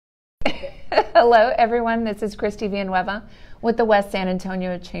Hello, everyone. This is Christy Villanueva with the West San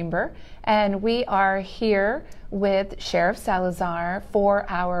Antonio Chamber, and we are here with Sheriff Salazar for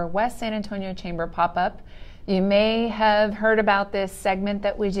our West San Antonio Chamber pop-up. You may have heard about this segment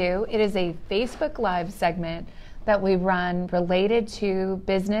that we do. It is a Facebook Live segment that we run related to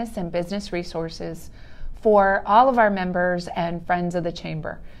business and business resources for all of our members and friends of the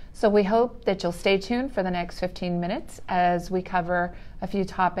Chamber. So we hope that you'll stay tuned for the next 15 minutes as we cover a few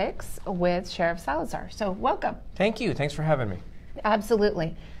topics with Sheriff Salazar. So welcome. Thank you. Thanks for having me.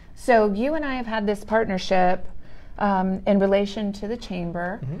 Absolutely. So you and I have had this partnership in relation to the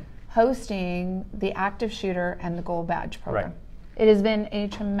Chamber hosting the Active Shooter and the Gold Badge program. Right. It has been a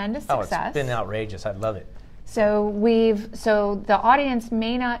tremendous success. Oh, it's been outrageous. I love it. So the audience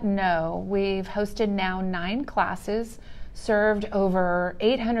may not know, we've hosted now 9 classes, served over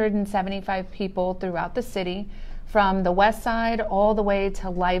 875 people throughout the city, from the west side all the way to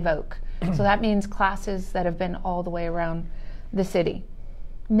Live Oak. So that means classes that have been all the way around the city.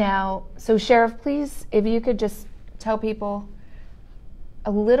 Now, so Sheriff, please, if you could just tell people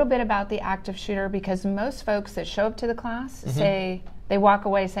a little bit about the Active Shooter, because most folks that show up to the class say, they walk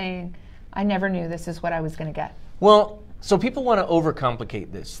away saying, I never knew this is what I was going to get. Well, so people want to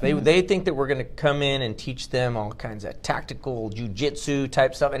overcomplicate this. They think that we're going to come in and teach them all kinds of tactical jiu-jitsu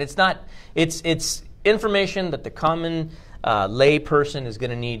type stuff, and it's not. It's information that the common lay person is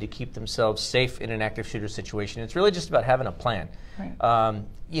going to need to keep themselves safe in an active shooter situation. It's really just about having a plan. Right.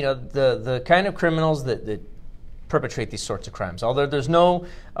 You know, the kind of criminals that perpetrate these sorts of crimes, although there's no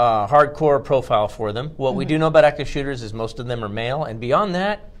hardcore profile for them, what we do know about active shooters is most of them are male, and beyond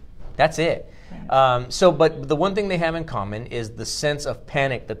that, that's it. Right. But the one thing they have in common is the sense of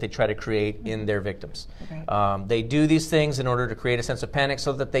panic that they try to create in their victims. Right. They do these things in order to create a sense of panic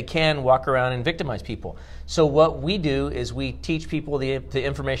so that they can walk around and victimize people. So what we do is we teach people the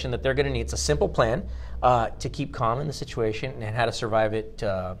information that they're going to need. It's a simple plan to keep calm in the situation and how to survive it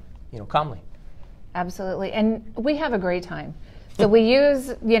calmly. Absolutely. And we have a great time. So we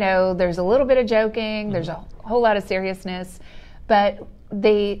use, there's a little bit of joking, there's a whole lot of seriousness, but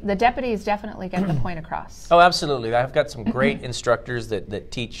the deputies definitely get the point across. Oh, absolutely. I've got some great instructors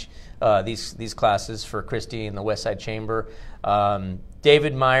that teach these classes for Christy and the West Side Chamber.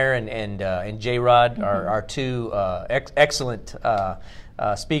 David Meyer and J-Rod are two excellent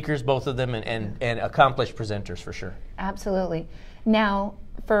speakers, both of them, and accomplished presenters for sure. Absolutely. Now,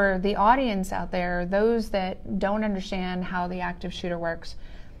 for the audience out there, those that don't understand how the active shooter works,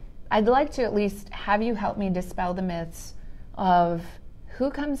 I'd like to at least have you help me dispel the myths of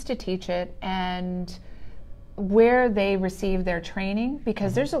who comes to teach it and where they receive their training,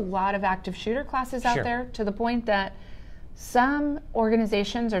 because there's a lot of active shooter classes out there, to the point that some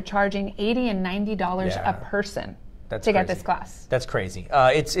organizations are charging $80 and $90 a person to get this class. That's crazy.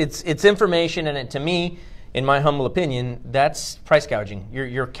 It's information, and to me, in my humble opinion, that's price gouging.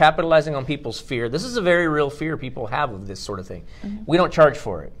 You're capitalizing on people's fear. This is a very real fear people have of this sort of thing. We don't charge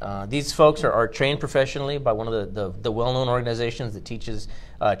for it. These folks are trained professionally by one of the well-known organizations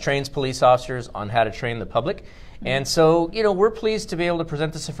that trains police officers on how to train the public. And so, we're pleased to be able to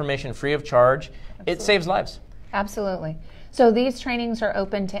present this information free of charge. Absolutely. It saves lives. Absolutely. So these trainings are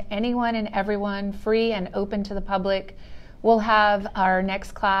open to anyone and everyone, free and open to the public. We'll have our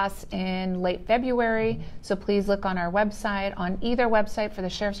next class in late February, so please look on our website, on either website for the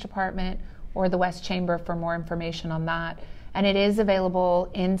Sheriff's Department or the West Chamber for more information on that. And it is available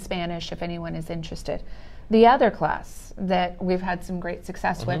in Spanish if anyone is interested. The other class that we've had some great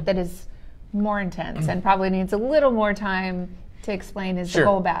success with that is more intense and probably needs a little more time to explain is the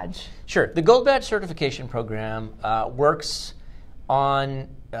Gold Badge. Sure. The Gold Badge certification program works on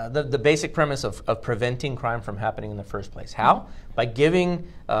the basic premise of preventing crime from happening in the first place. How? By giving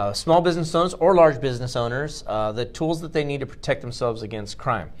small business owners or large business owners the tools that they need to protect themselves against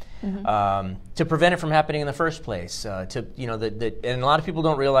crime, to prevent it from happening in the first place. And a lot of people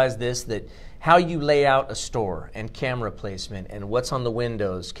don't realize this, that how you lay out a store and camera placement and what's on the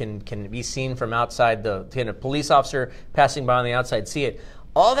windows can be seen from outside. Can a police officer passing by on the outside see it?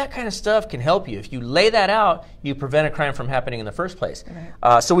 All that kind of stuff can help you. If you lay that out, you prevent a crime from happening in the first place.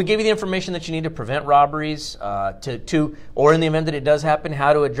 Right. So we give you the information that you need to prevent robberies, or in the event that it does happen,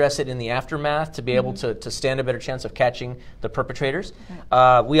 how to address it in the aftermath to be able to stand a better chance of catching the perpetrators.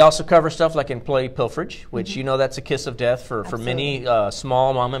 Right. We also cover stuff like employee pilferage, which that's a kiss of death for many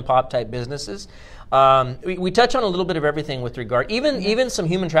small mom and pop type businesses. We touch on a little bit of everything with regard, even some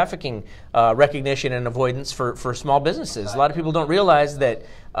human trafficking recognition and avoidance for small businesses. A lot of people don't realize that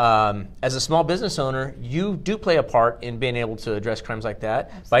as a small business owner, you do play a part in being able to address crimes like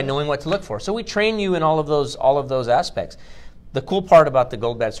that by knowing what to look for. So we train you in all of those aspects. the cool part about the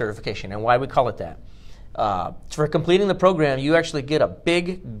Gold Badge certification and why we call it that, for completing the program, you actually get a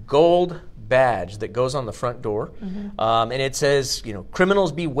big gold badge that goes on the front door, and it says, you know,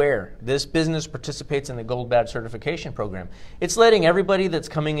 criminals beware. This business participates in the Gold Badge certification program. It's letting everybody that's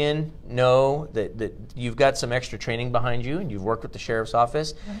coming in know that you've got some extra training behind you and you've worked with the sheriff's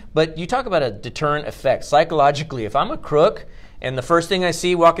office. But you talk about a deterrent effect. Psychologically, if I'm a crook and the first thing I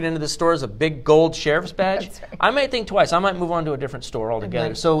see walking into the store is a big gold sheriff's badge, right, I might think twice. I might move on to a different store altogether.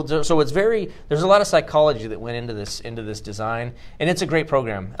 Right. So it's there's a lot of psychology that went into this design, and it's a great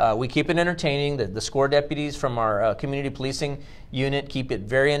program. We keep it entertaining. The SCORE deputies from our community policing unit keep it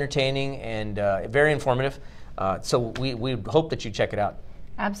very entertaining and very informative. So we hope that you check it out.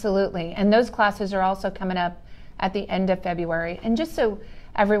 Absolutely. And those classes are also coming up at the end of February. And just so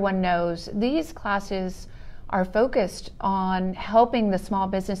everyone knows, these classes are focused on helping the small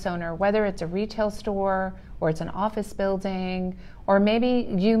business owner, whether it's a retail store or it's an office building, or maybe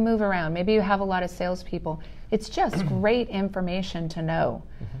you move around, maybe you have a lot of salespeople. It's just great information to know,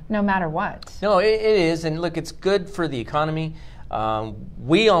 no matter what. No, it is, and look, it's good for the economy.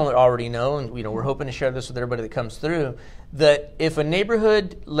 We all already know, and we're hoping to share this with everybody that comes through, that if a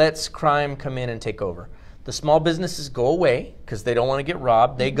neighborhood lets crime come in and take over, the small businesses go away because they don't want to get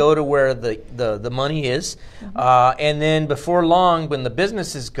robbed. They go to where the money is. And then before long, when the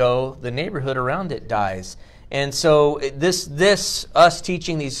businesses go, the neighborhood around it dies. And so us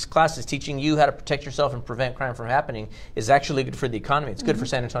teaching these classes, teaching you how to protect yourself and prevent crime from happening, is actually good for the economy. It's good for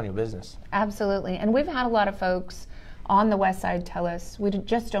San Antonio business. Absolutely. And we've had a lot of folks on the west side tell us we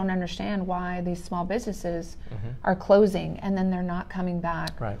just don't understand why these small businesses are closing and then they're not coming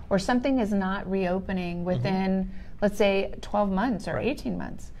back, right, or something is not reopening within, let's say, 12 months or 18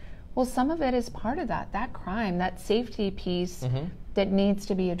 months. Well, some of it is part of that crime, that safety piece that needs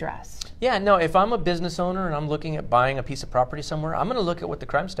to be addressed. Yeah, no, if I'm a business owner and I'm looking at buying a piece of property somewhere, I'm going to look at what the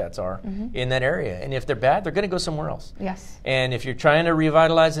crime stats are in that area. And if they're bad, they're going to go somewhere else. Yes. And if you're trying to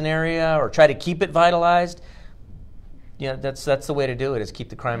revitalize an area or try to keep it vitalized, that's the way to do it, is keep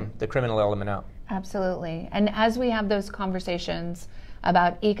the criminal element out. Absolutely. And as we have those conversations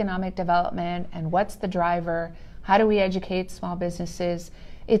about economic development and what's the driver, how do we educate small businesses,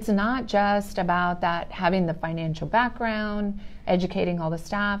 it's not just about that having the financial background, educating all the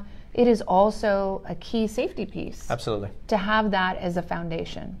staff. It is also a key safety piece. Absolutely. To have that as a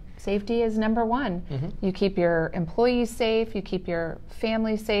foundation. Safety is number one. You keep your employees safe, you keep your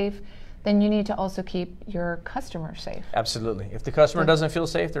family safe, then you need to also keep your customer safe. Absolutely. If the customer doesn't feel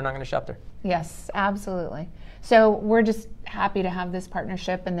safe, they're not going to shop there. Yes, absolutely. So we're just happy to have this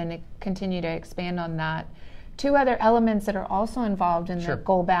partnership and then continue to expand on that. Two other elements that are also involved in the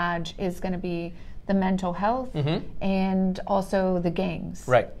Gold Badge is going to be the mental health and also the gangs.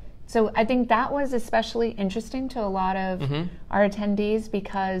 Right. So I think that was especially interesting to a lot of our attendees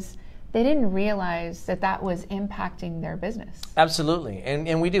because they didn't realize that was impacting their business. Absolutely,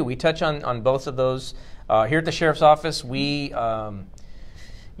 and we do. We touch on both of those. Here at the Sheriff's Office, we, while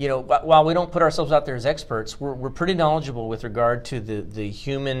we don't put ourselves out there as experts, we're pretty knowledgeable with regard to the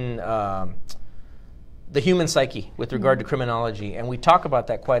human psyche, with regard to criminology, and we talk about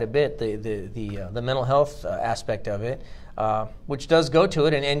that quite a bit, the mental health aspect of it. Which does go to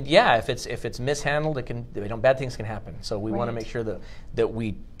it, and yeah, if it's mishandled, bad things can happen. So we want to make sure that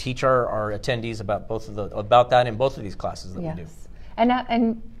we teach our attendees about that in both of these classes that we do.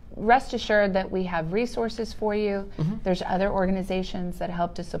 And rest assured that we have resources for you. There's other organizations that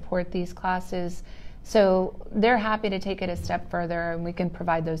help to support these classes, so they're happy to take it a step further, and we can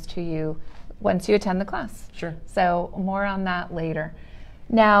provide those to you once you attend the class. Sure. So more on that later.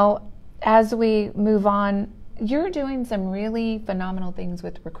 Now, as we move on, you're doing some really phenomenal things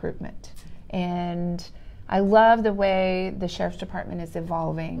with recruitment, and I love the way the Sheriff's Department is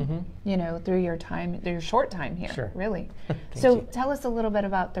evolving, through your short time here, really. So tell us a little bit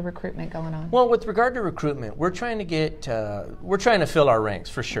about the recruitment going on. Well, with regard to recruitment, we're trying to fill our ranks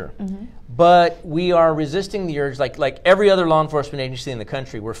for sure, but we are resisting the urge, like every other law enforcement agency in the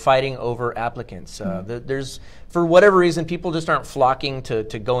country. We're fighting over applicants. There's, for whatever reason, people just aren't flocking to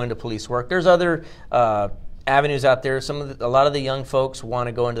go into police work. There's other avenues out there. A lot of the young folks want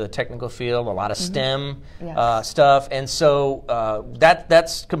to go into the technical field, a lot of STEM stuff, and so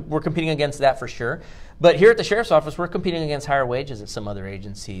we're competing against that for sure. But here at the Sheriff's Office, we're competing against higher wages at some other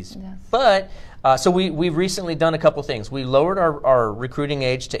agencies. Yes. But so we've recently done a couple things. We lowered our recruiting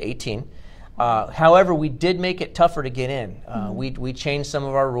age to 18. However, we did make it tougher to get in. We changed some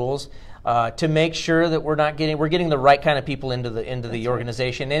of our rules to make sure that we're getting the right kind of people into the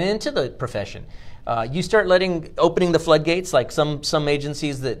organization and into the profession. You start opening the floodgates, like some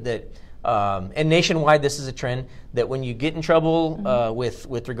agencies that and nationwide this is a trend, that when you get in trouble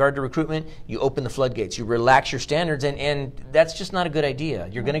with regard to recruitment, you open the floodgates, you relax your standards, and that's just not a good idea.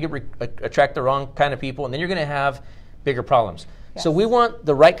 You're going to attract the wrong kind of people, and then you're going to have bigger problems. Yes. So we want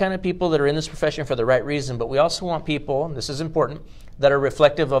the right kind of people that are in this profession for the right reason, but we also want people, and this is important, that are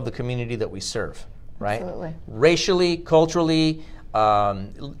reflective of the community that we serve, right? Absolutely. Racially, culturally,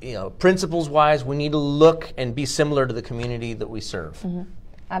 principles-wise, we need to look and be similar to the community that we serve.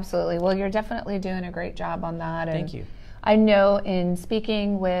 Absolutely. Well, you're definitely doing a great job on that. And thank you. I know in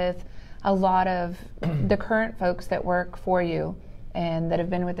speaking with a lot of the current folks that work for you and that have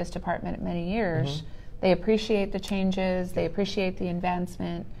been with this department many years, they appreciate the changes, they appreciate the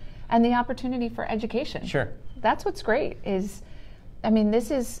advancement, and the opportunity for education. Sure. That's what's great is, I mean,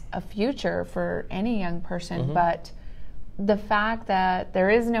 this is a future for any young person, but the fact that there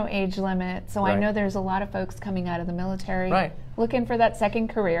is no age limit, so I know there's a lot of folks coming out of the military looking for that second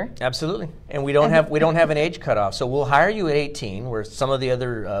career. Absolutely, and we don't have an age cutoff. So we'll hire you at 18, where some of the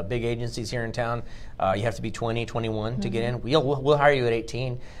other big agencies here in town, you have to be 20, 21 to get in. We'll hire you at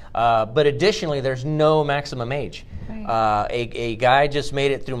 18. But additionally, there's no maximum age. A guy just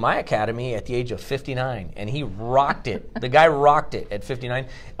made it through my academy at the age of 59, and he rocked it. The guy rocked it at 59,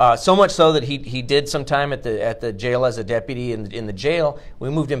 so much so that he did some time at the jail as a deputy in the jail. We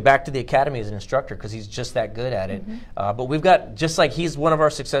moved him back to the academy as an instructor because he's just that good at it. But we've got, just like he's one of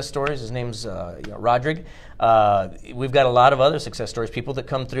our success stories, his name's Rodrigue. We've got a lot of other success stories, people that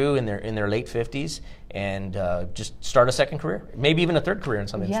come through in their late 50s and just start a second career, maybe even a third career in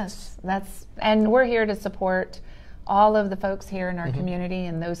some instances. Yes, and we're here to support all of the folks here in our community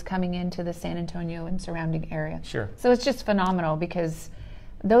and those coming into the San Antonio and surrounding area. Sure. So it's just phenomenal because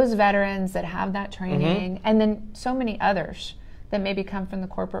those veterans that have that training and then so many others that maybe come from the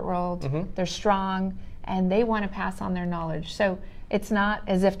corporate world, they're strong and they want to pass on their knowledge. So it's not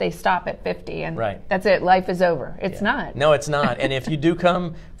as if they stop at 50 and that's it, life is over. It's not. No, it's not. And if you do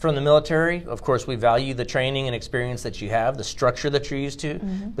come from the military, of course, we value the training and experience that you have, the structure that you're used to.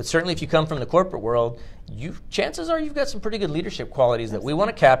 But certainly if you come from the corporate world, chances are you've got some pretty good leadership qualities that we want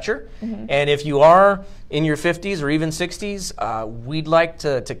to capture. And if you are in your 50s or even 60s, we'd like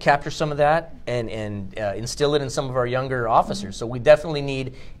to capture some of that and instill it in some of our younger officers. So we definitely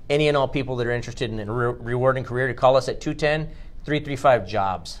need any and all people that are interested in a rewarding career to call us at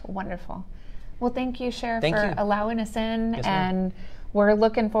 210-335-JOBS. Wonderful. Well, thank you, Sheriff, for allowing us in. Yes, and we're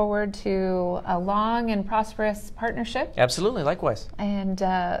looking forward to a long and prosperous partnership. Absolutely, likewise. And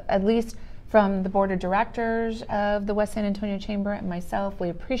at least from the Board of Directors of the West San Antonio Chamber and myself, we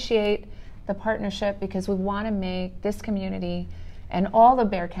appreciate the partnership because we want to make this community and all of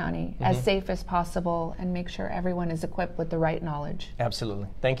Bexar County as safe as possible and make sure everyone is equipped with the right knowledge. Absolutely.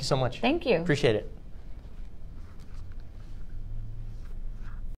 Thank you so much. Thank you. Appreciate it.